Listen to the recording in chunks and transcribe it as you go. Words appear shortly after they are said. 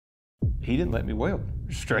he didn't let me weld,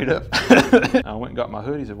 straight up. I went and got my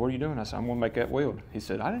hood. He said, what are you doing? I said, I'm gonna make that weld. He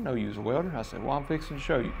said, I didn't know you was a welder. I said, well, I'm fixing to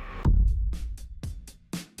show you.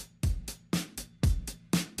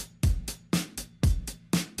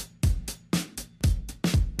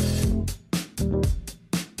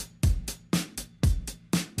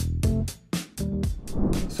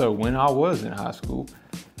 So when I was in high school,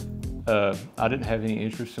 I didn't have any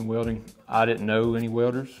interest in welding. I didn't know any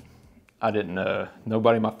welders.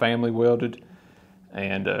 Nobody in my family welded,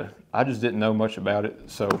 and I just didn't know much about it.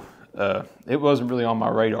 So it wasn't really on my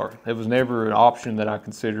radar. It was never an option that I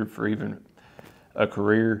considered for even a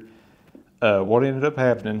career. What ended up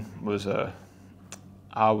happening was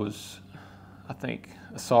I was, I think,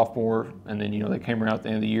 a sophomore, and then they came around at the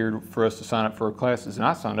end of the year for us to sign up for our classes, and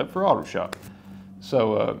I signed up for auto shop.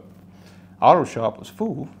 So auto shop was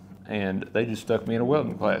full, and they just stuck me in a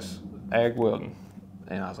welding class, ag welding.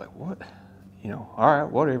 And I was like, what? All right,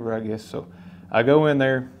 whatever, I guess. So I go in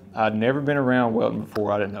there. I'd never been around welding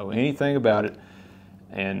before. I didn't know anything about it,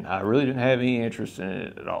 and I really didn't have any interest in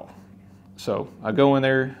it at all. So I go in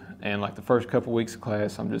there, and like the first couple weeks of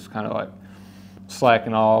class, I'm just kind of like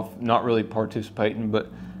slacking off, not really participating,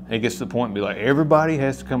 but it gets to the point to be like, everybody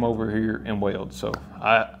has to come over here and weld. So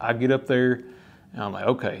I get up there, and I'm like,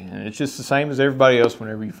 okay. And it's just the same as everybody else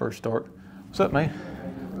whenever you first start. What's up, man?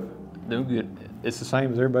 Doing good. It's the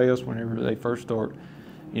same as everybody else whenever they first start.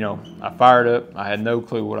 I fired up. I had no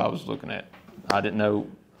clue what I was looking at. I didn't know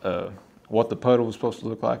what the puddle was supposed to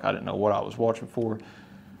look like. I didn't know what I was watching for,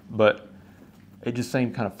 but it just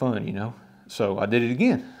seemed kind of fun, So I did it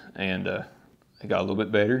again, and it got a little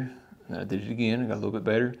bit better. And I did it again, it got a little bit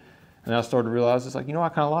better. And I started to realize it's like, I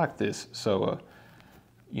kind of like this. So,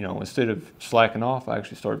 instead of slacking off, I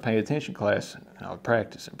actually started paying attention class, and I would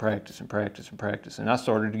practice and practice and practice and practice, and I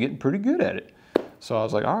started getting pretty good at it. So I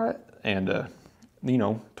was like, all right. And,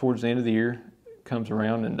 towards the end of the year comes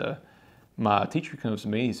around, and my teacher comes to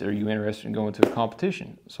me. He said, are you interested in going to a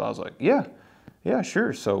competition? So I was like, yeah,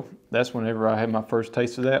 sure. So that's whenever I had my first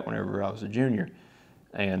taste of that, whenever I was a junior.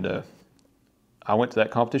 And I went to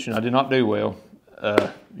that competition. I did not do well,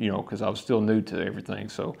 because I was still new to everything.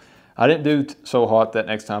 So I didn't do so hot that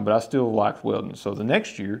next time, but I still liked welding. So the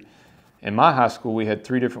next year, in my high school, we had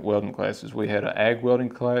 3 different welding classes. We had an ag welding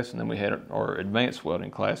class, and then we had our advanced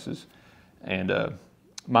welding classes. And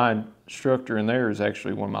my instructor in there is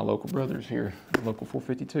actually one of my local brothers here, local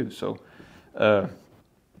 452. So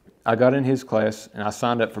I got in his class, and I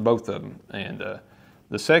signed up for both of them. And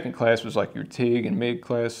the second class was like your TIG and MIG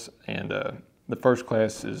class, and the first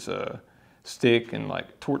class is stick and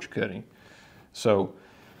like torch cutting. So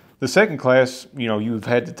the second class, you've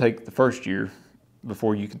had to take the first year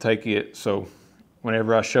before you can take it. So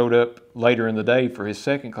whenever I showed up later in the day for his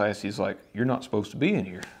second class, he's like, you're not supposed to be in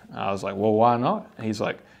here. I was like, well, why not? And he's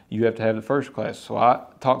like, you have to have the first class. So I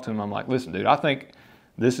talked to him. I'm like, listen, dude, I think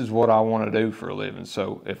this is what I want to do for a living.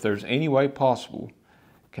 So if there's any way possible,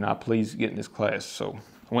 can I please get in this class? So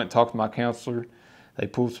I went and talked to my counselor. They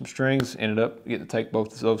pulled some strings, ended up getting to take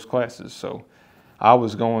both of those classes. So I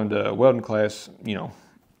was going to welding class,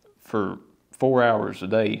 for 4 hours a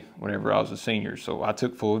day whenever I was a senior. So I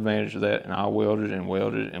took full advantage of that, and I welded and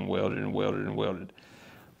welded and welded and welded and welded.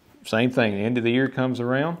 Same thing, the end of the year comes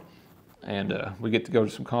around, and we get to go to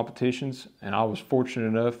some competitions, and I was fortunate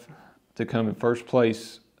enough to come in first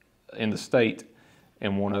place in the state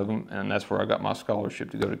in one of them, and that's where I got my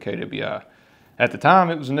scholarship to go to KWI. At the time,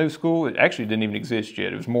 it was a new school. It actually didn't even exist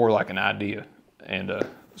yet. It was more like an idea. And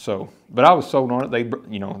but I was sold on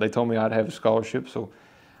it. They told me I'd have a scholarship, so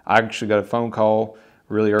I actually got a phone call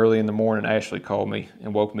really early in the morning. Ashley called me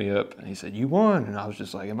and woke me up, and he said, you won. And I was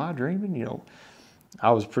just like, am I dreaming? I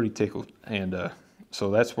was pretty tickled. And so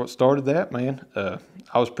that's what started that, man.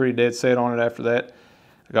 I was pretty dead set on it after that.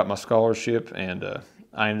 I got my scholarship, and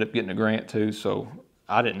I ended up getting a grant too, so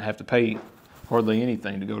I didn't have to pay hardly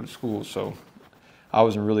anything to go to school. So I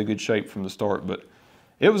was in really good shape from the start, but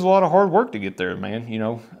it was a lot of hard work to get there, man.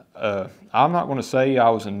 I'm not going to say I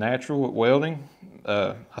was a natural at welding.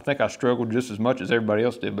 I think I struggled just as much as everybody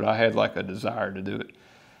else did, but I had like a desire to do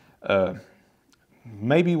it.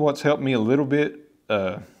 Maybe what's helped me a little bit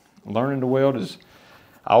learning to weld is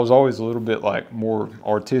I was always a little bit like more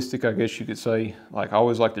artistic, I guess you could say. Like I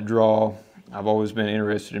always liked to draw. I've always been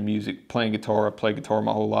interested in music, playing guitar. I played guitar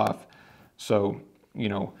my whole life. So,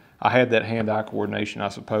 I had that hand-eye coordination, I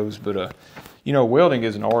suppose, but welding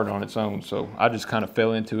is an art on its own. So I just kind of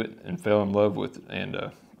fell into it and fell in love with it.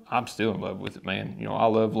 And I'm still in love with it, man. I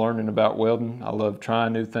love learning about welding. I love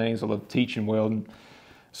trying new things. I love teaching welding.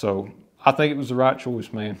 So I think it was the right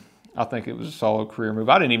choice, man. I think it was a solid career move.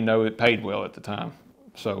 I didn't even know it paid well at the time.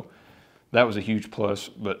 So that was a huge plus.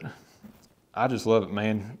 But I just love it,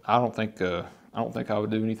 man. I don't think I would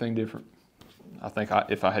do anything different. I think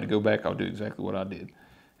if I had to go back, I would do exactly what I did.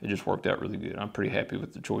 It just worked out really good. I'm pretty happy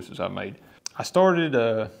with the choices I made. I started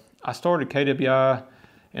KWI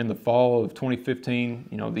in the fall of 2015,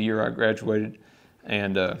 you know, the year I graduated.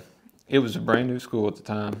 And it was a brand new school at the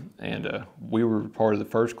time. And we were part of the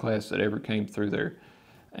first class that ever came through there.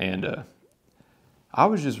 And I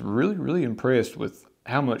was just really, really impressed with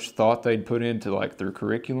how much thought they'd put into like their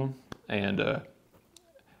curriculum and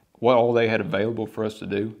what all they had available for us to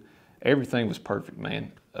do. Everything was perfect,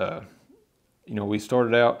 man. You know, we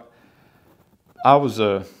started out, I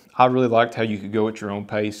really liked how you could go at your own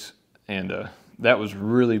pace, and that was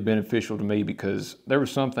really beneficial to me because there were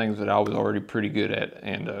some things that I was already pretty good at.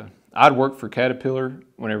 And I'd worked for Caterpillar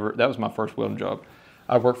whenever, that was my first welding job.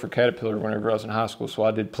 I worked for Caterpillar whenever I was in high school, so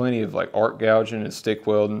I did plenty of like arc gouging and stick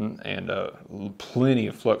welding and plenty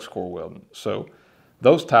of flux core welding. So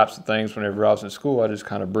those types of things, whenever I was in school, I just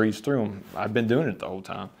kind of breezed through them. I'd been doing it the whole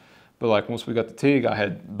time. But like once we got the TIG, I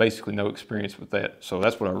had basically no experience with that. So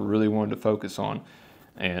that's what I really wanted to focus on.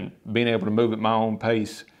 And being able to move at my own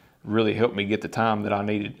pace really helped me get the time that I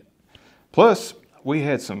needed. Plus, we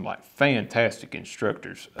had some like fantastic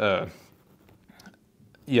instructors.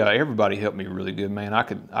 Yeah, everybody helped me really good, man. I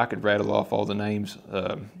could rattle off all the names.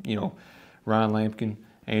 You know, Ryan Lampkin,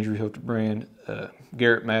 Andrew Hildebrand,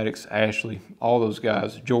 Garrett Maddox, Ashley, all those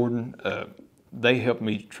guys, Jordan. They helped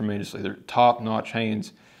me tremendously. They're top-notch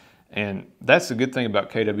hands. And that's the good thing about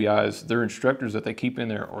KWI is their instructors that they keep in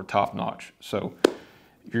there are top-notch. So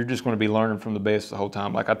you're just going to be learning from the best the whole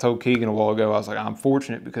time. Like I told Keegan a while ago, I was like, I'm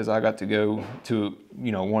fortunate because I got to go to,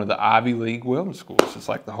 you know, one of the Ivy League welding schools. It's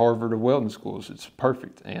like the Harvard of welding schools. It's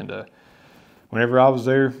perfect. And whenever I was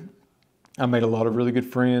there, I made a lot of really good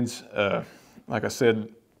friends. Like I said,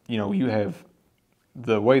 you know, you have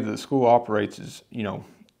the way that the school operates is, you know,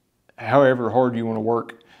 however hard you want to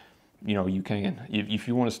work, you know, you can. If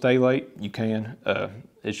you want to stay late, you can.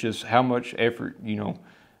 It's just how much effort, you know,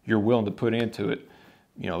 you're willing to put into it.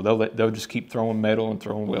 You know, they'll just keep throwing metal and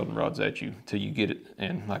throwing welding rods at you till you get it.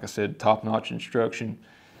 And like I said, top-notch instruction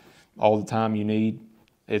all the time you need.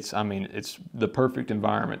 It's the perfect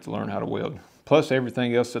environment to learn how to weld. Plus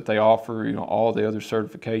everything else that they offer, you know, all the other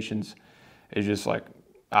certifications is just like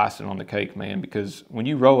icing on the cake, man. Because when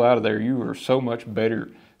you roll out of there, you are so much better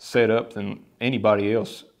set up than anybody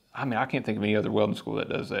else. I mean, I can't think of any other welding school that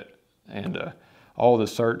does that. And all the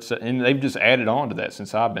certs, and they've just added on to that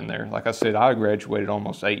since I've been there. Like I said, I graduated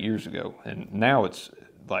almost 8 years ago, and now it's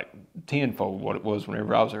like tenfold what it was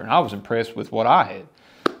whenever I was there. And I was impressed with what I had.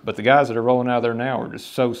 But the guys that are rolling out of there now are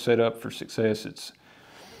just so set up for success.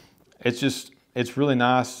 It's really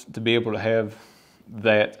nice to be able to have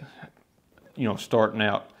that, you know, starting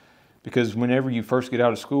out. Because whenever you first get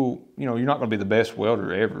out of school, you know, you're not going to be the best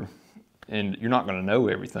welder ever, and you're not going to know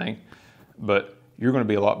everything, but you're going to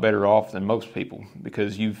be a lot better off than most people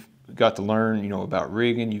because you've got to learn, you know, about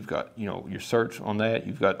rigging. You've got, you know, your certs on that.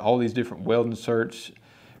 You've got all these different welding certs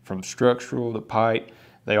from structural to pipe.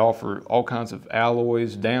 They offer all kinds of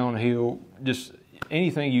alloys, downhill, just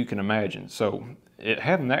anything you can imagine. So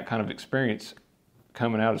having that kind of experience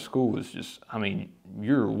coming out of school is just, I mean,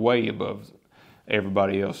 you're way above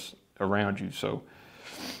everybody else around you. So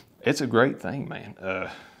it's a great thing, man.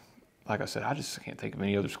 Like I said, I just can't think of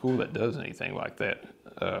any other school that does anything like that.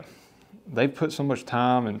 They've put so much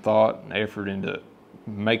time and thought and effort into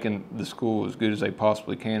making the school as good as they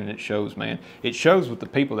possibly can, and it shows, man. It shows with the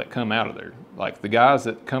people that come out of there. Like the guys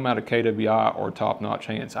that come out of KWI are top-notch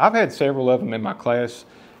hands. I've had several of them in my class,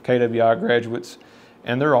 KWI graduates,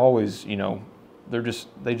 and they're always, you know,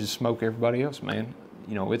 they just smoke everybody else, man.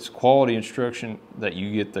 You know, it's quality instruction that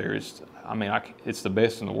you get there. It's the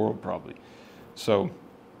best in the world probably. So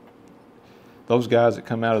those guys that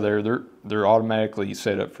come out of there, they're automatically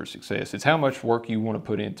set up for success. It's how much work you want to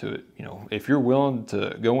put into it. You know, if you're willing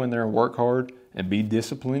to go in there and work hard and be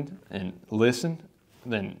disciplined and listen,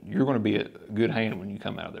 then you're going to be a good hand when you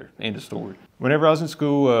come out of there. End of story. Whenever I was in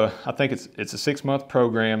school, I think it's a 6-month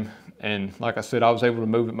program, and like I said, I was able to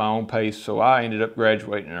move at my own pace, so I ended up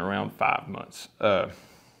graduating in around 5 months.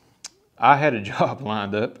 I had a job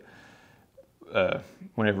lined up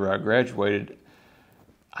whenever I graduated.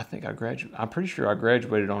 I'm pretty sure I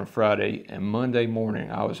graduated on a Friday, and Monday morning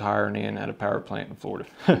I was hiring in at a power plant in Florida.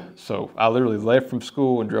 So I literally left from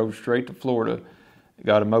school and drove straight to Florida,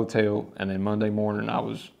 got a motel, and then Monday morning I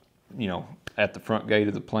was, you know, at the front gate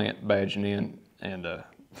of the plant badging in and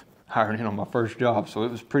hiring in on my first job. So it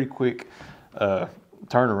was pretty quick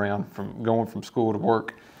turnaround from going from school to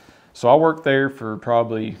work. So I worked there for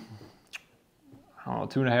probably, I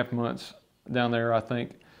don't know, 2.5 months down there, I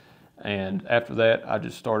think. And after that, I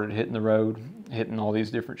just started hitting the road, hitting all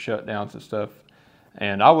these different shutdowns and stuff.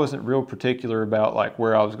 And I wasn't real particular about like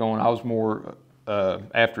where I was going. I was more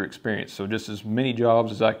after experience. So just as many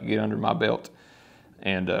jobs as I could get under my belt.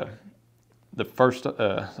 And the first,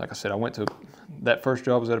 like I said, I went to, that first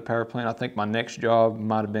job was at a power plant. I think my next job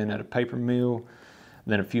might have been at a paper mill,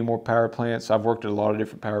 then a few more power plants. I've worked at a lot of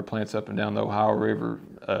different power plants up and down the Ohio River.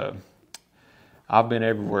 I've been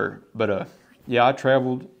everywhere. But yeah, I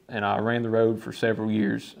traveled and I ran the road for several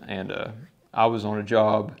years. And I was on a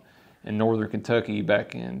job in northern Kentucky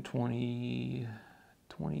back in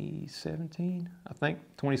 2017, I think,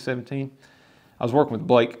 2017. I was working with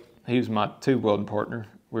Blake. He was my tube welding partner.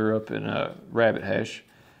 We were up in Rabbit Hash,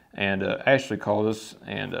 and Ashley called us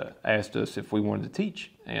and asked us if we wanted to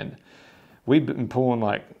teach. And we'd been pulling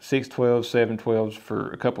like 612s, 712s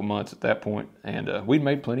for a couple months at that point, and we'd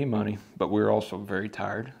made plenty of money, but we were also very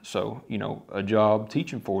tired. So, you know, a job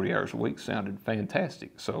teaching 40 hours a week sounded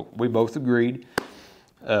fantastic. So we both agreed.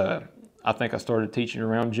 I think I started teaching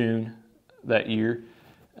around June that year,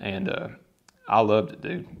 and I loved it,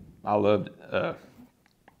 dude. I loved it.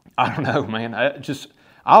 I don't know, man.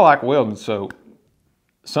 I like welding, so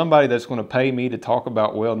somebody that's going to pay me to talk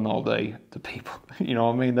about welding all day to people, you know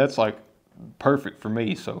what I mean? That's like perfect for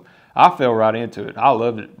me. So I fell right into it. I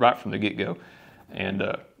loved it right from the get-go, and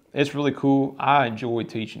it's really cool. I enjoy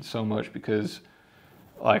teaching so much because,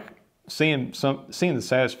 like, seeing the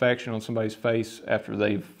satisfaction on somebody's face after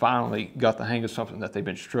they've finally got the hang of something that they've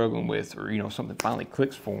been struggling with, or, you know, something finally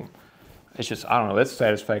clicks for them. It's just, I don't know, that's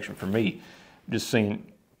satisfaction for me, just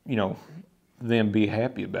seeing, you know, them be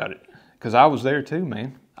happy about it. Because I was there too,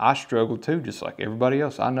 man. I struggled too, just like everybody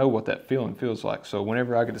else. I know what that feeling feels like. So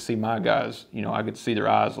whenever I get to see my guys, you know, I get to see their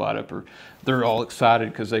eyes light up, or they're all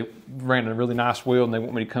excited because they ran a really nice weld and they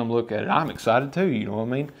want me to come look at it. I'm excited too, you know what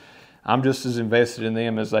I mean? I'm just as invested in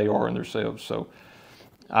them as they are in themselves. So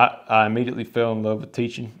I immediately fell in love with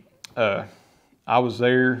teaching. I was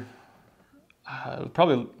there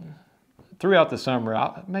probably throughout the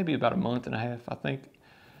summer, maybe about a month and a half, I think.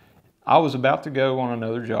 I was about to go on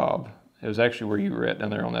another job. It was actually where you were at down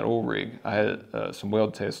there on that oil rig. I had some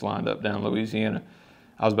weld tests lined up down in Louisiana.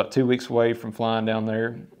 I was about 2 weeks away from flying down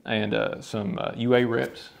there, and some UA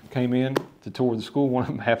reps came in to tour the school. One of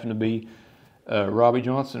them happened to be Robbie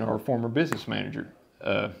Johnson, our former business manager.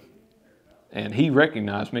 And he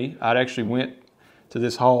recognized me. I'd actually went to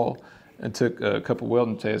this hall and took a couple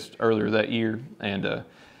welding tests earlier that year. And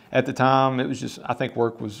at the time, it was just, I think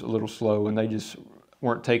work was a little slow and they just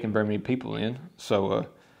weren't taking very many people in. So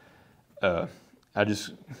I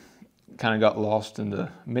just kind of got lost in the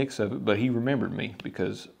mix of it. But he remembered me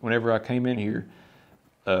because whenever I came in here,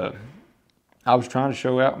 I was trying to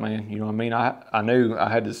show out, man. You know what I mean? I knew I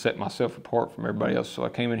had to set myself apart from everybody else. So I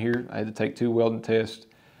came in here, I had to take 2 welding tests,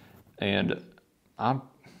 and let's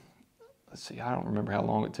see, I don't remember how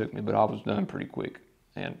long it took me, but I was done pretty quick.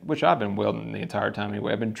 And which I've been welding the entire time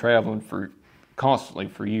anyway. I've been traveling constantly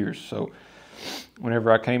for years. So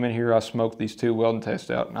whenever I came in here, I smoked these 2 welding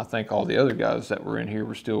tests out, and I think all the other guys that were in here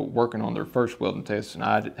were still working on their first welding tests, and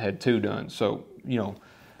I had 2 done. So, you know,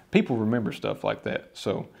 people remember stuff like that.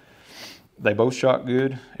 So they both shot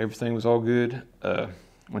good. Everything was all good.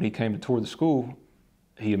 When he came to tour the school,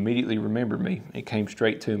 he immediately remembered me. He came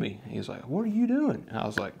straight to me. He was like, "What are you doing?" And I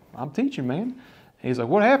was like, "I'm teaching, man." He's like,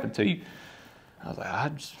 "What happened to you?" I was like,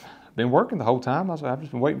 "I've just been working the whole time." I was like, "I've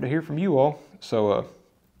just been waiting to hear from you all." So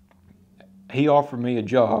he offered me a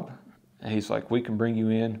job. And he's like, "We can bring you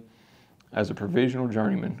in as a provisional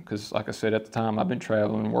journeyman." Because like I said, at the time, I've been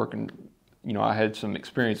traveling and working. You know, I had some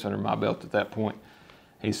experience under my belt at that point.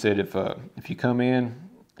 He said, if you come in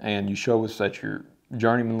and you show us that you're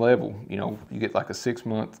journeyman level, you know, you get like a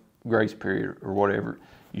 6-month grace period or whatever.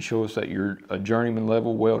 You show us that you're a journeyman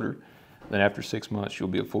level welder, then after 6 months, you'll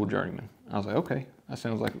be a full journeyman. I was like, okay, that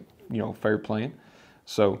sounds like, you know, fair plan.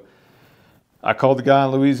 So I called the guy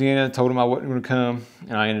in Louisiana, told him I wasn't going to come,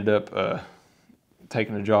 and I ended up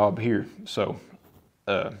taking a job here. So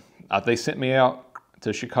they sent me out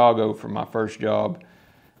to Chicago for my first job,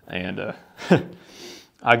 and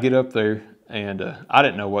I get up there, and I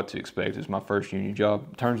didn't know what to expect. It's my first union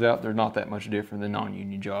job. Turns out they're not that much different than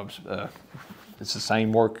non-union jobs. It's the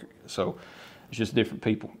same work, so it's just different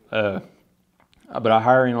people. But I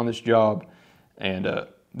hire in on this job, and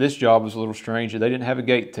this job was a little strange. They didn't have a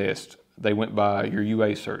gate test. They went by your UA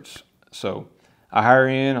certs. So I hire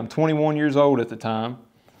in. I'm 21 years old at the time,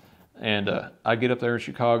 and I get up there in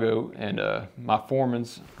Chicago, and my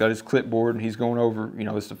foreman's got his clipboard, and he's going over, you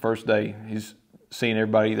know, it's the first day. He's seeing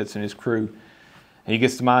everybody that's in his crew. And he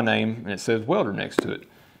gets to my name, and it says welder next to it.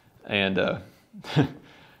 And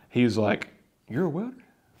he was like, "You're a welder?"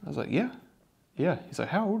 I was like, yeah. He's like,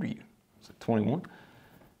 how old are you? I was like, 21.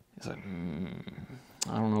 He's like,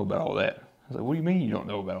 I don't know about all that. I was like, what do you mean you don't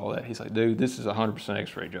know about all that? He's like, dude, this is a 100%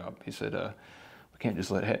 X-ray job. He said, we can't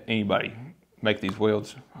just let anybody make these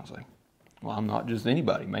welds. I was like, well, I'm not just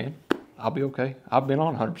anybody, man. I'll be okay. I've been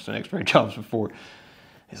on 100% X-ray jobs before.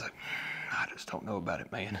 He's like, I just don't know about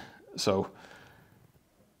it, man. So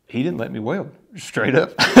he didn't let me weld, straight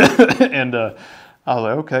up. And I was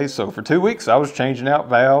like, okay. So for 2 weeks, I was changing out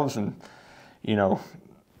valves and, you know,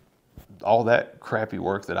 all that crappy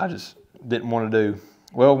work that I just didn't want to do.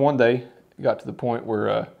 Well, one day it got to the point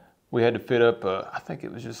where we had to fit up, I think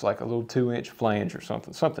it was just like a little 2-inch flange or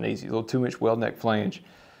something easy, a little 2-inch weld neck flange.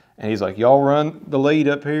 And he's like, y'all run the lead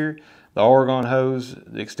up here, the argon hose,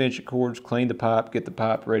 the extension cords, clean the pipe, get the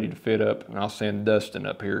pipe ready to fit up, and I'll send Dustin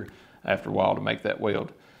up here after a while to make that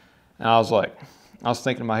weld. And I was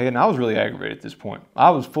thinking in my head, and I was really aggravated at this point.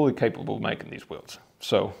 I was fully capable of making these welds.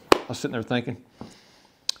 So I was sitting there thinking,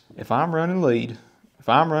 if I'm running lead, if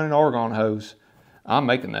I'm running argon hose, I'm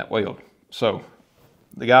making that weld. So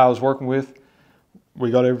the guy I was working with,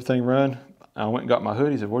 we got everything run. I went and got my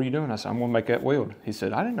hood. He said, what are you doing? I said, I'm gonna make that weld. He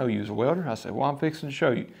said, I didn't know you was a welder. I said, well, I'm fixing to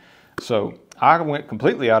show you. So I went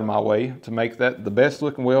completely out of my way to make that the best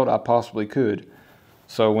looking weld I possibly could.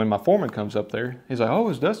 So when my foreman comes up there, he's like, oh,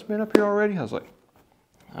 has Dustin been up here already? I was like,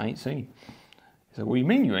 I ain't seen him. He said, what do you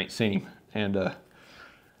mean you ain't seen him? And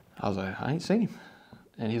I was like, I ain't seen him.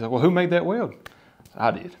 And he's like, well, who made that weld?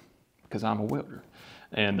 I did, because I'm a welder.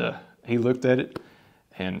 And he looked at it,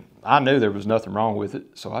 and I knew there was nothing wrong with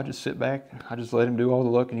it. So I just sit back. I just let him do all the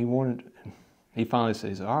looking he wanted. And he finally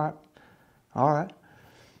said, all right,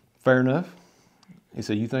 fair enough. He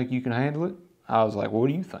said, you think you can handle it? I was like, well, what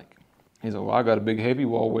do you think? He's like, well, I got a big heavy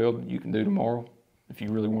wall weld you can do tomorrow if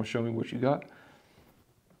you really want to show me what you got.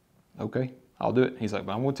 Okay, I'll do it. He's like,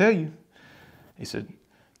 but I'm going to tell you. He said,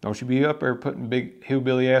 don't you be up there putting big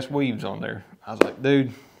hillbilly ass weaves on there. I was like,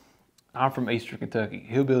 dude, I'm from Eastern Kentucky.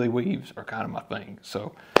 Hillbilly weaves are kind of my thing.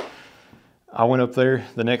 So I went up there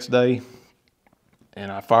the next day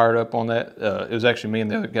and I fired up on that. It was actually me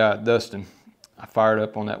and the other guy, Dustin. I fired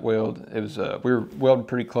up on that weld. It was we were welding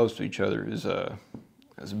pretty close to each other. It was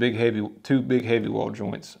two big heavy weld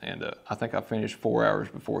joints, and I think I finished 4 hours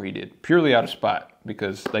before he did, purely out of spite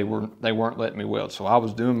because they weren't letting me weld. So I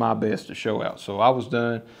was doing my best to show out. So I was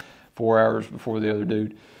done 4 hours before the other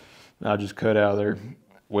dude. I just cut out of there.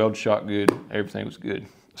 Weld shot good. Everything was good.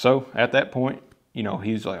 So at that point, you know,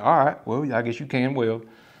 he's like, all right, well, I guess you can weld.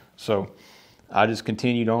 So I just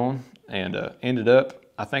continued on and ended up,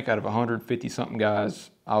 I think out of 150 something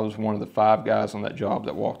guys, I was one of the 5 guys on that job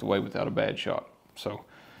that walked away without a bad shot. So,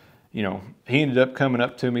 you know, he ended up coming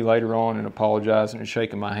up to me later on and apologizing and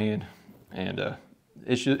shaking my hand. And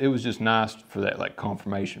it was just nice for that like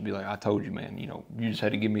confirmation, be like, I told you, man, you know, you just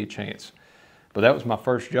had to give me a chance. But that was my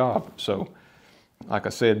first job. So like I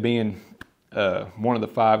said, being one of the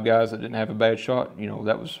 5 guys that didn't have a bad shot, you know,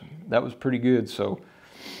 that was pretty good. So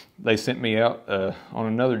they sent me out on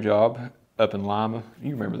another job up in Lima.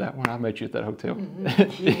 You remember that one? I met you at that hotel.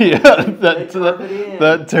 Mm-hmm. Yeah,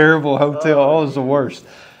 that terrible hotel. Oh, it was the worst.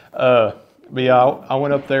 But yeah, I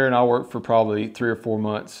went up there and I worked for probably 3 or 4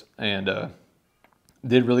 months and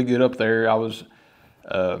did really good up there. I was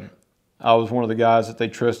one of the guys that they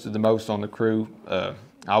trusted the most on the crew.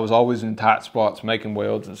 I was always in tight spots making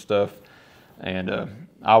welds and stuff, and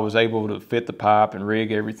I was able to fit the pipe and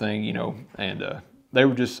rig everything, you know, and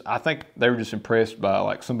I think they were just impressed by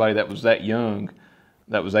like somebody that was that young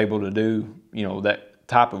that was able to do, you know, that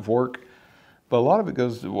type of work. But a lot of it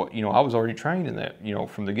goes to what, you know, I was already trained in that, you know,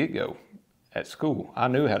 from the get-go at school. I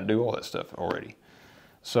knew how to do all that stuff already.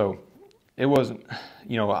 So it wasn't,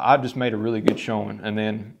 you know, I just made a really good showing. And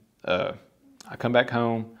then I come back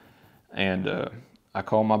home and I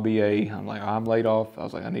call my BA. I'm like, I'm laid off. I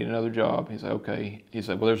was like, I need another job. He's like, okay. He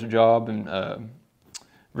said, well, there's a job in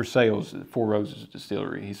Versailles at Four Roses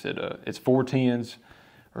Distillery. He said, it's 4 10s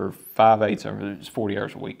or 5 8s. I mean, it's 40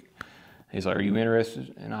 hours a week. He's like, are you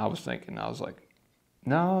interested? And I was like,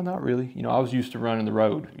 no, not really. You know, I was used to running the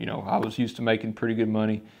road. You know, I was used to making pretty good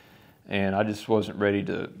money, and I just wasn't ready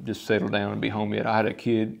to just settle down and be home yet. I had a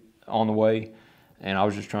kid on the way, and I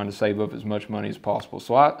was just trying to save up as much money as possible.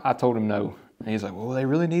 So I told him no. And he's like, well, they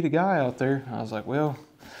really need a guy out there. I was like, well,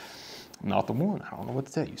 I'm not the one. I don't know what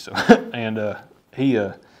to tell you. So, and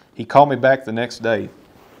he called me back the next day,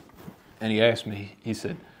 and he asked me, he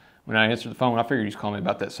said, when I answered the phone, I figured he was calling me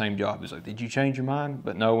about that same job. He's like, did you change your mind?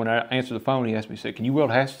 But no, when I answered the phone, he asked me, he said, can you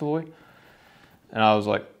weld Hastelloy? And I was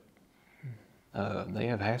like, they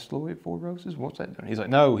have Hastelloy at Four Roses? What's that doing? He's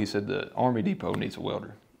like, no. He said, the Army Depot needs a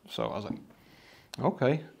welder. So I was like,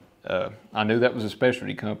 okay. I knew that was a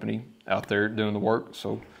specialty company out there doing the work,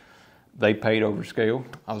 so they paid over scale.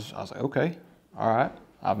 I was like, okay, all right.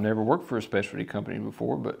 I've never worked for a specialty company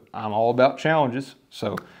before, but I'm all about challenges.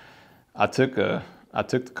 So I took the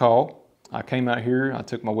call. I came out here, I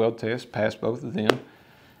took my weld test, passed both of them.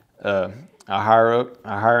 I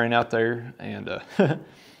hire in out there, and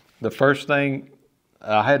the first thing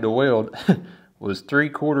I had to weld was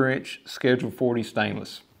 3/4 inch Schedule 40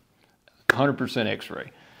 stainless, 100%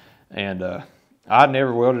 X-ray. And I'd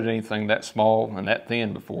never welded anything that small and that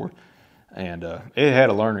thin before. And it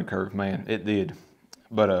had a learning curve, man, it did.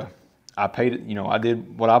 But I paid it, I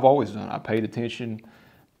did what I've always done. I paid attention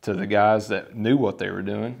to the guys that knew what they were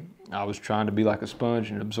doing. I was trying to be like a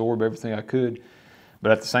sponge and absorb everything I could.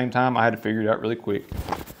 But at the same time, I had to figure it out really quick.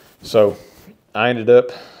 So I ended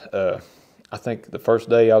up, I think the first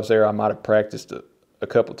day I was there, I might have practiced a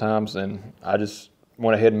couple times, and I just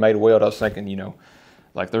went ahead and made a weld. I was thinking,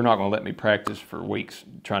 like, they're not going to let me practice for weeks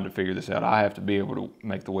trying to figure this out. I have to be able to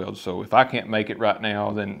make the weld. So if I can't make it right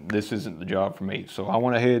now, then this isn't the job for me. So I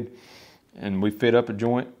went ahead and we fit up a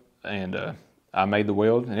joint, and I made the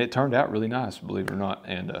weld, and it turned out really nice, believe it or not.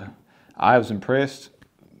 And I was impressed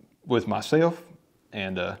with myself,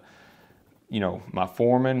 and my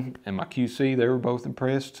foreman and my QC, they were both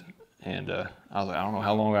impressed. And I was like, I don't know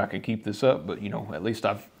how long I can keep this up, but at least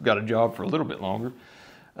I've got a job for a little bit longer.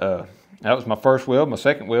 That was my first weld. My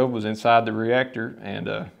second weld was inside the reactor, and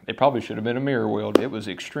it probably should have been a mirror weld. It was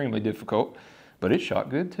extremely difficult, but it shot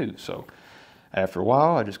good too. So after a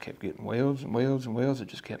while, I just kept getting welds and welds and welds. I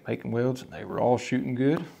just kept making welds, and they were all shooting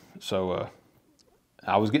good. So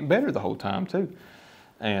I was getting better the whole time too.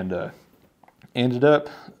 And ended up,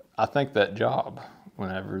 I think that job,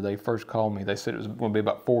 whenever they first called me, they said it was going to be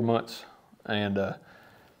about 4 months. And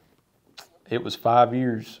it was 5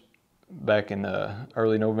 years back in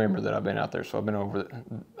early November that I've been out there. So I've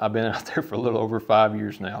been out there for a little over 5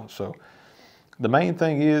 years now. So the main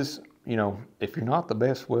thing is, if you're not the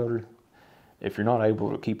best welder, if you're not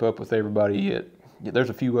able to keep up with everybody yet, there's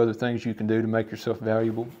a few other things you can do to make yourself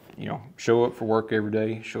valuable. Show up for work every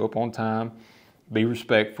day, show up on time, be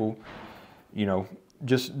respectful,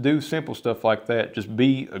 just do simple stuff like that. Just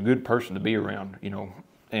be a good person to be around,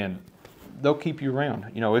 and they'll keep you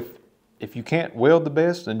around. If you can't weld the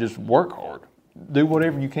best, then just work hard. Do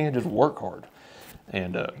whatever you can, just work hard.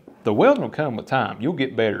 And the welding will come with time. You'll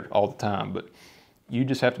get better all the time, but you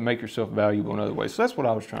just have to make yourself valuable in other ways. So that's what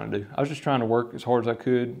I was trying to do. I was just trying to work as hard as I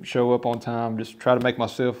could, show up on time, just try to make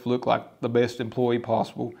myself look like the best employee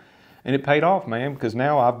possible. And it paid off, man, because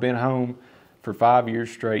now I've been home for 5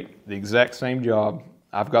 years straight, the exact same job.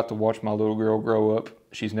 I've got to watch my little girl grow up.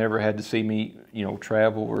 She's never had to see me,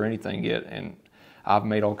 travel or anything yet. And I've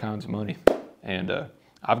made all kinds of money, and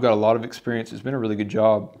I've got a lot of experience. It's been a really good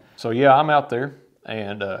job. So yeah, I'm out there,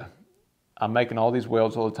 and I'm making all these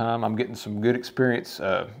welds all the time. I'm getting some good experience.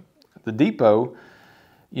 The depot,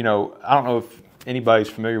 I don't know if anybody's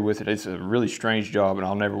familiar with it. It's a really strange job, and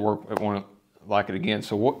I'll never work at one like it again.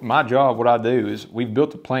 So what I do is we've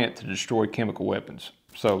built a plant to destroy chemical weapons.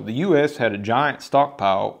 So the U.S. had a giant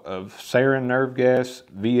stockpile of sarin nerve gas,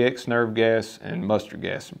 VX nerve gas, and mustard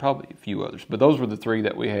gas, and probably a few others. But those were the three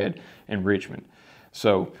that we had in Richmond.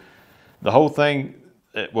 So the whole thing,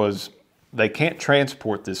 they can't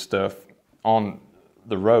transport this stuff on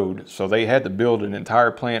the road, so they had to build an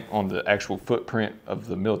entire plant on the actual footprint of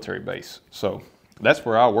the military base. So that's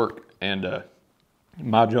where I work, and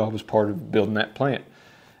my job was part of building that plant.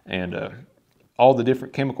 And all the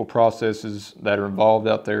different chemical processes that are involved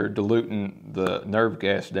out there, diluting the nerve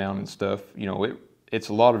gas down and stuff, it's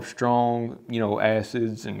a lot of strong,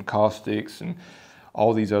 acids and caustics and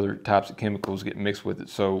all these other types of chemicals get mixed with it.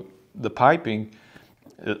 So the piping,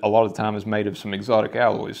 a lot of the time, is made of some exotic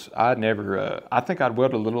alloys. I think I'd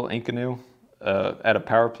weld a little Inconel at a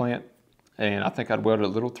power plant, and I think I'd welded a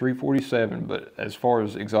little 347, but as far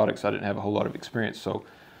as exotics, I didn't have a whole lot of experience. So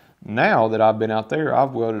now that I've been out there,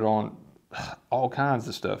 I've welded on all kinds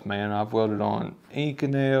of stuff, man. I've welded on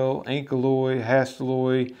Inconel, Incalloy,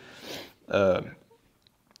 Hastelloy,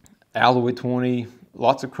 Alloy 20,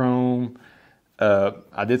 lots of chrome.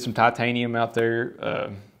 I did some titanium out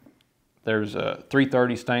there. There's a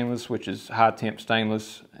 330 stainless, which is high temp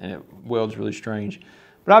stainless, and it welds really strange.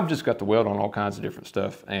 But I've just got to weld on all kinds of different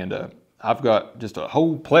stuff, and I've got just a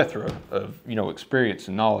whole plethora of experience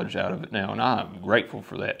and knowledge out of it now, and I'm grateful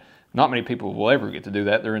for that. Not many people will ever get to do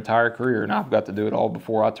that their entire career, and I've got to do it all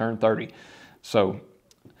before I turn 30. So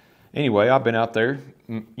anyway, I've been out there,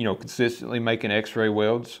 consistently making X-ray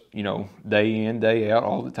welds, day in, day out,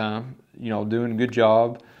 all the time, doing a good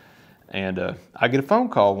job. And I get a phone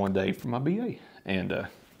call one day from my BA, and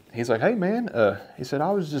he's like, hey man, he said,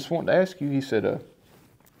 I was just wanting to ask you, he said,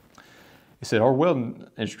 our welding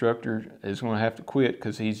instructor is going to have to quit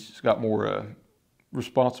because he's got more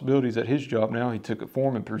responsibilities at his job now. He took a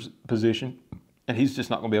foreman position, and he's just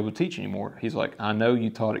not going to be able to teach anymore. He's like, I know you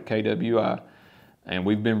taught at KWI, and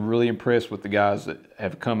we've been really impressed with the guys that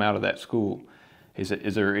have come out of that school. He said,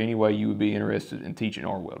 is there any way you would be interested in teaching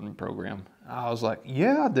our welding program? I was like,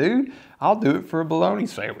 yeah, dude, I'll do it for a bologna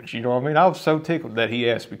sandwich. You know what I mean? I was so tickled that he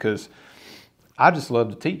asked, because I just love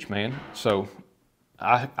to teach, man. So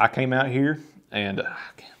I came out here, and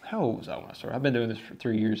how old was I when I started? I've been doing this for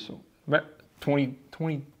 3 years, so about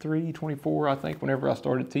 23, 24, I think, whenever I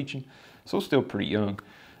started teaching. So still pretty young.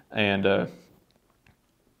 And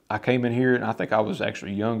I came in here, and I think I was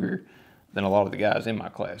actually younger than a lot of the guys in my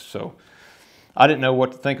class. So I didn't know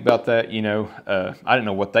what to think about that, you know. I didn't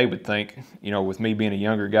know what they would think, you know, with me being a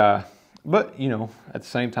younger guy. But, you know, at the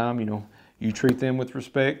same time, you know, you treat them with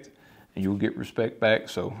respect, and you'll get respect back.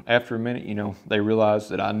 So after a minute, you know, they realized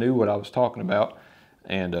that I knew what I was talking about,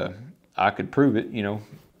 and I could prove it. You know,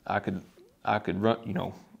 I could run, you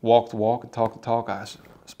know, walk the walk and talk the talk, I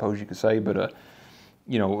suppose you could say. But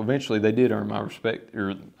you know, eventually they did earn my respect,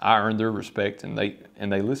 or I earned their respect, and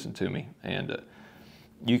they listened to me. And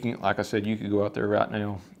you can, like I said, you could go out there right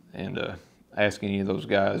now and ask any of those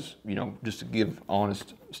guys, you know, just to give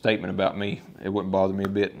honest statement about me. It wouldn't bother me a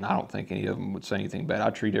bit, and I don't think any of them would say anything bad. I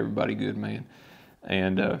treat everybody good, man.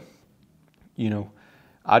 And you know,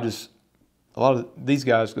 a lot of these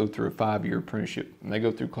guys go through a 5-year apprenticeship, and they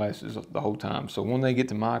go through classes the whole time. So when they get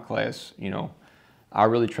to my class, you know, I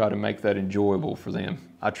really try to make that enjoyable for them.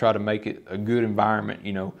 I try to make it a good environment,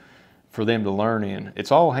 you know, for them to learn in.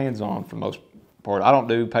 It's all hands-on for the most part. I don't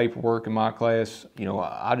do paperwork in my class. You know,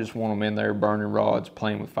 I just want them in there burning rods,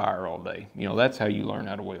 playing with fire all day. You know, that's how you learn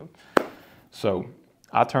how to weld. So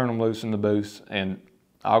I turn them loose in the booth, and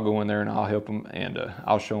I'll go in there and I'll help them, and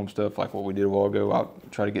I'll show them stuff like what we did a while ago. I'll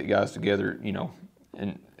try to get guys together, you know,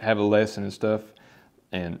 and have a lesson and stuff.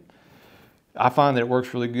 And I find that it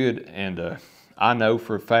works really good. And I know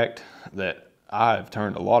for a fact that I've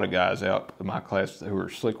turned a lot of guys out of my class who are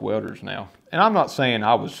slick welders now. And I'm not saying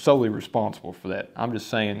I was solely responsible for that. I'm just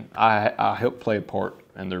saying I helped play a part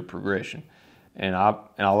in their progression. And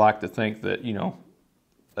I like to think that, you know,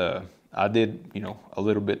 I did, you know, a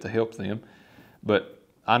little bit to help them. But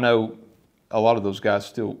I know a lot of those guys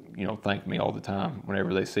still, you know, thank me all the time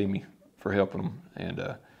whenever they see me for helping them.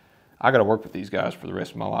 And I got to work with these guys for the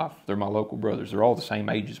rest of my life. They're my local brothers. They're all the same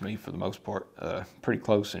age as me for the most part, pretty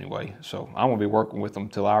close anyway. So I'm going to be working with them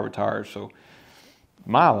until I retire. So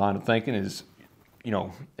my line of thinking is, you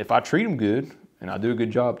know, if I treat them good and I do a good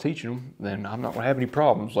job teaching them, then I'm not going to have any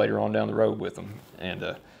problems later on down the road with them.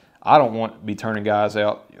 And I don't want to be turning guys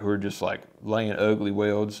out who are just like laying ugly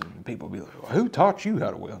welds, and people be like, well, who taught you how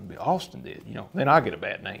to weld? And Austin did, you know. Then I get a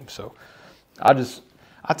bad name. So I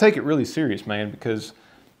take it really serious, man, because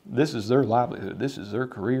this is their livelihood. This is their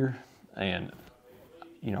career, and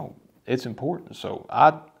you know, it's important. So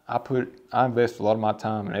I invest a lot of my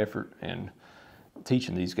time and effort in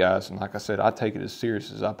teaching these guys, and like I said, I take it as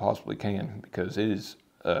serious as I possibly can, because it is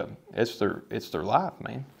it's their life,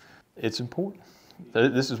 man. It's important.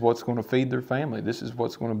 This is what's going to feed their family. This is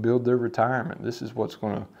what's going to build their retirement. This is what's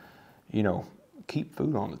going to, you know, keep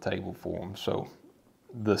food on the table for them. So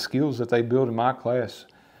the skills that they build in my class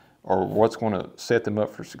are what's going to set them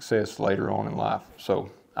up for success later on in life.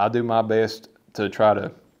 So I do my best to try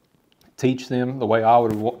to teach them the way I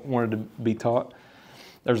would have wanted to be taught.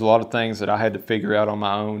 There's a lot of things that I had to figure out on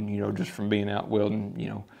my own, you know, just from being out welding, you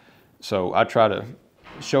know. So I try to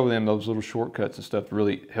show them those little shortcuts and stuff to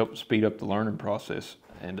really help speed up the learning process.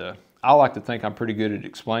 And I like to think I'm pretty good at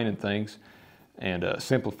explaining things and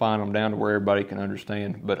simplifying them down to where everybody can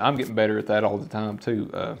understand. But I'm getting better at that all the time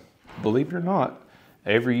too. Believe it or not,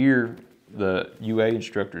 every year the UA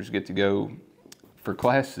instructors get to go for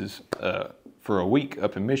classes for a week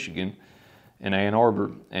up in Michigan in Ann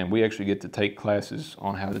Arbor, and we actually get to take classes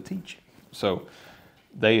on how to teach. So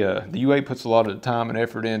the UA puts a lot of time and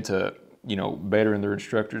effort into, you know, bettering their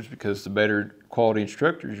instructors, because the better quality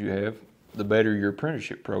instructors you have, the better your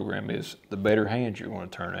apprenticeship program is, the better hands you're going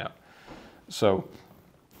to turn out. So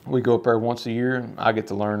we go up there once a year, and I get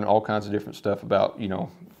to learn all kinds of different stuff about, you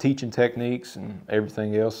know, teaching techniques and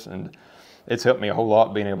everything else. And it's helped me a whole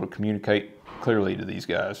lot being able to communicate clearly to these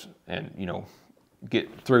guys and, you know,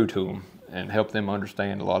 get through to them and help them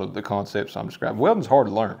understand a lot of the concepts I'm describing. Welding's hard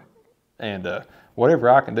to learn, and whatever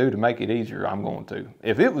I can do to make it easier, I'm going to.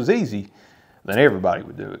 If it was easy, then everybody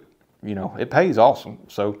would do it. You know, it pays awesome.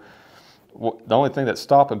 So the only thing that's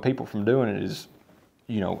stopping people from doing it is,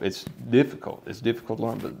 it's difficult. It's difficult to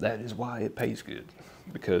learn, but that is why it pays good,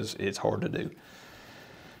 because it's hard to do.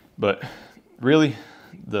 But really,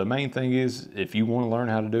 the main thing is, if you want to learn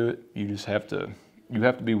how to do it, you have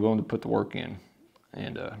to be willing to put the work in.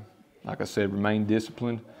 And like I said, remain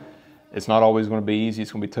disciplined. It's not always going to be easy.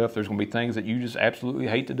 It's going to be tough. There's going to be things that you just absolutely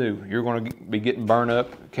hate to do. You're going to be getting burned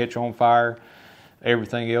up, catch on fire,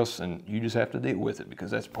 everything else, and you just have to deal with it,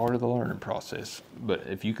 because that's part of the learning process. But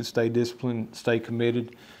if you can stay disciplined, stay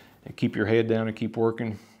committed, and keep your head down and keep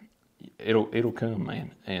working, it'll come,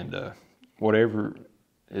 man. And whatever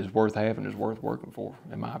is worth having is worth working for,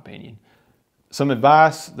 in my opinion. Some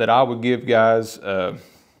advice that I would give guys,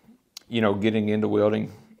 getting into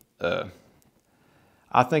welding,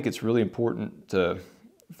 I think it's really important to,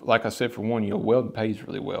 like I said, for one, welding pays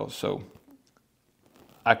really well. So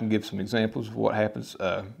I can give some examples of what happens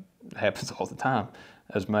all the time,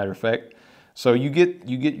 as a matter of fact. So you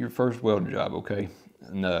get your first welding job, okay,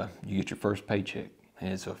 and you get your first paycheck,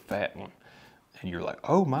 and it's a fat one. And you're like,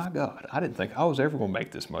 oh my God, I didn't think I was ever gonna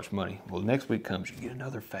make this much money. Well, next week comes, you get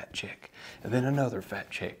another fat check, and then another fat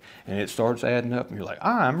check, and it starts adding up, and you're like,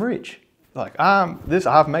 I'm rich. Like,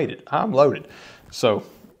 I've made it, I'm loaded. So,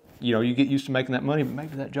 you get used to making that money, but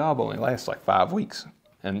maybe that job only lasts like 5 weeks.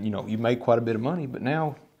 And, you made quite a bit of money, but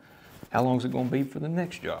now, how long is it gonna be for the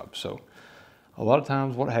next job? So, a lot of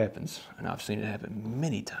times what happens, and I've seen it happen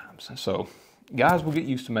many times, so guys will get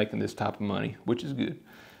used to making this type of money, which is good,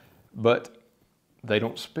 but they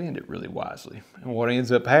don't spend it really wisely. And what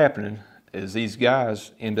ends up happening is these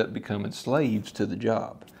guys end up becoming slaves to the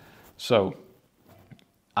job. So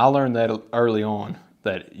I learned that early on,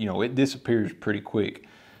 that it disappears pretty quick.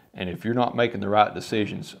 And if you're not making the right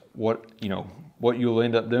decisions, what you'll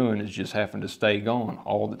end up doing is just having to stay gone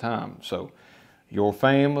all the time. So your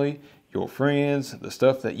family, your friends, the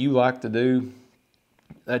stuff that you like to do,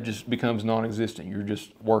 that just becomes non-existent. You're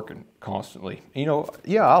just working constantly.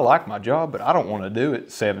 Yeah, I like my job, but I don't want to do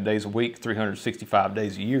it 7 days a week, 365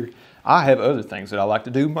 days a year. I have other things that I like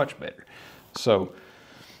to do much better. So,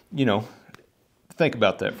 think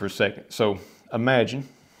about that for a second. So imagine,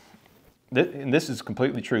 and this is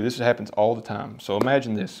completely true. This happens all the time. So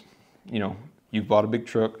imagine this, you've bought a big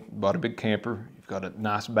truck, bought a big camper, you've got a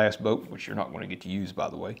nice bass boat, which you're not going to get to use, by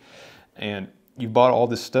the way. And you bought all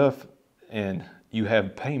this stuff, and you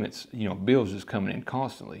have payments, bills just coming in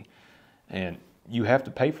constantly, and you have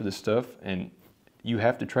to pay for this stuff, and you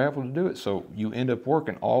have to travel to do it. So you end up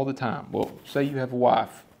working all the time. Well, say you have a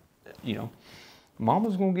wife,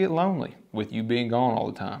 mama's going to get lonely with you being gone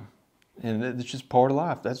all the time. And it's just part of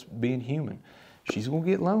life. That's being human. She's going to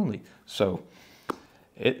get lonely. So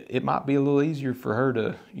it might be a little easier for her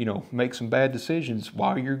to, make some bad decisions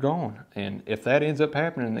while you're gone. And if that ends up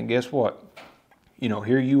happening, then guess what?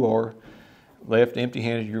 Here you are, left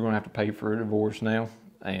empty-handed. You're going to have to pay for a divorce now,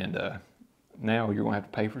 and now you're going to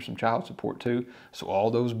have to pay for some child support too. So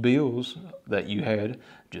all those bills that you had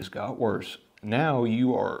just got worse. Now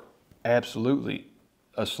you are absolutely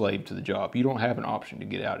a slave to the job. You don't have an option to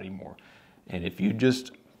get out anymore. And if you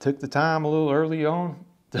just took the time a little early on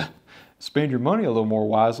to spend your money a little more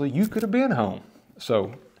wisely, you could have been home.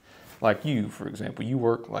 So, like you, for example, you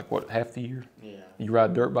work like what, half the year? Yeah. You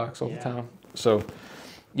ride dirt bikes all the time. So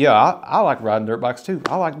yeah, I like riding dirt bikes too.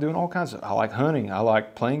 I like doing all kinds of, I like hunting. I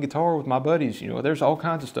like playing guitar with my buddies. There's all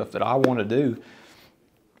kinds of stuff that I want to do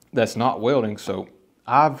that's not welding. So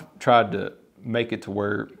I've tried to make it to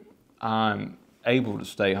where I'm able to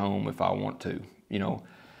stay home if I want to.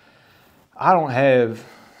 I don't have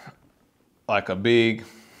like a big,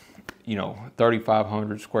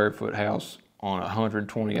 3,500 square foot house on a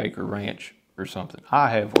 120 acre ranch or something. I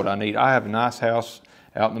have what I need. I have a nice house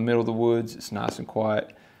out in the middle of the woods. It's nice and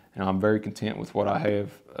quiet, and I'm very content with what I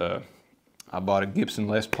have. I bought a Gibson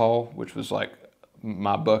Les Paul, which was like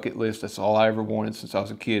my bucket list. That's all I ever wanted since I was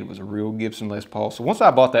a kid, was a real Gibson Les Paul. So once I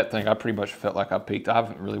bought that thing, I pretty much felt like I peaked. I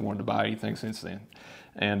haven't really wanted to buy anything since then.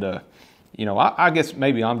 And, I guess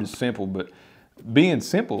maybe I'm just simple, but being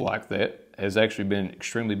simple like that has actually been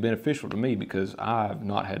extremely beneficial to me, because I've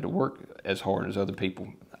not had to work as hard as other people.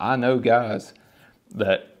 I know guys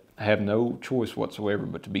that have no choice whatsoever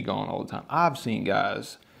but to be gone all the time. I've seen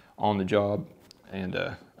guys on the job, and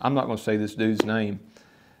I'm not going to say this dude's name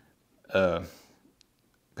because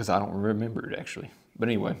I don't remember it actually. But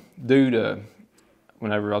anyway, dude,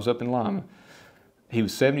 whenever I was up in Lima, he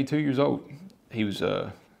was 72 years old. He was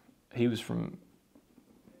from,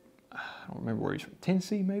 I don't remember where he's from,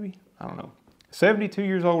 Tennessee maybe? I don't know. 72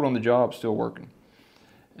 years old on the job, still working.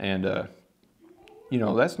 And,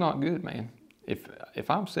 that's not good, man. If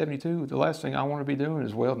I'm 72, the last thing I want to be doing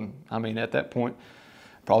is welding. I mean, at that point,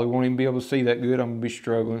 probably won't even be able to see that good. I'm going to be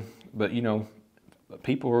struggling. But,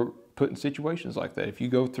 people are put in situations like that. If you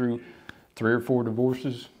go through 3 or 4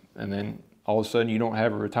 divorces and then all of a sudden you don't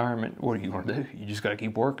have a retirement, what are you going to do? You just got to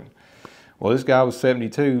keep working. Well, this guy was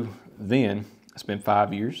 72 then. It's been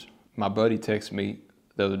 5 years. My buddy texted me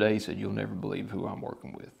the other day. He said, "You'll never believe who I'm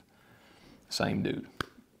working with." Same dude.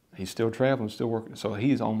 He's still traveling, still working. So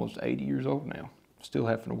he's almost 80 years old now, still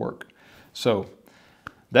having to work. So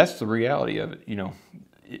that's the reality of it.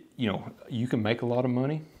 You can make a lot of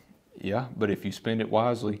money, yeah, but if you spend it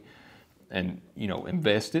wisely and,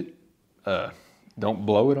 invest it, don't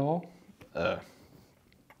blow it all, you're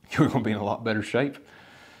going to be in a lot better shape.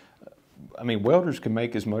 I mean, welders can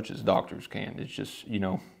make as much as doctors can. It's just,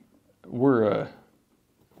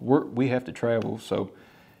 we have to travel, so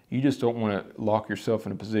you just don't want to lock yourself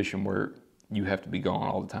in a position where you have to be gone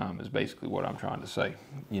all the time, is basically what I'm trying to say.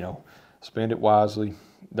 Spend it wisely.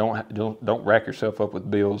 Don't rack yourself up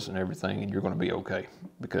with bills and everything, and you're going to be okay,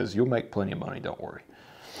 because you'll make plenty of money, don't worry.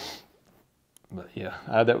 But yeah,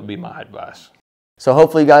 that would be my advice. So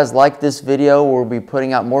hopefully you guys like this video. We'll be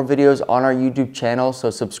putting out more videos on our YouTube channel,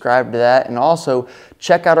 so subscribe to that. And also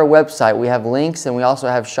check out our website. We have links, and we also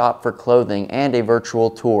have shop for clothing and a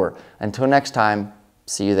virtual tour. Until next time,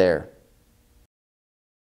 see you there.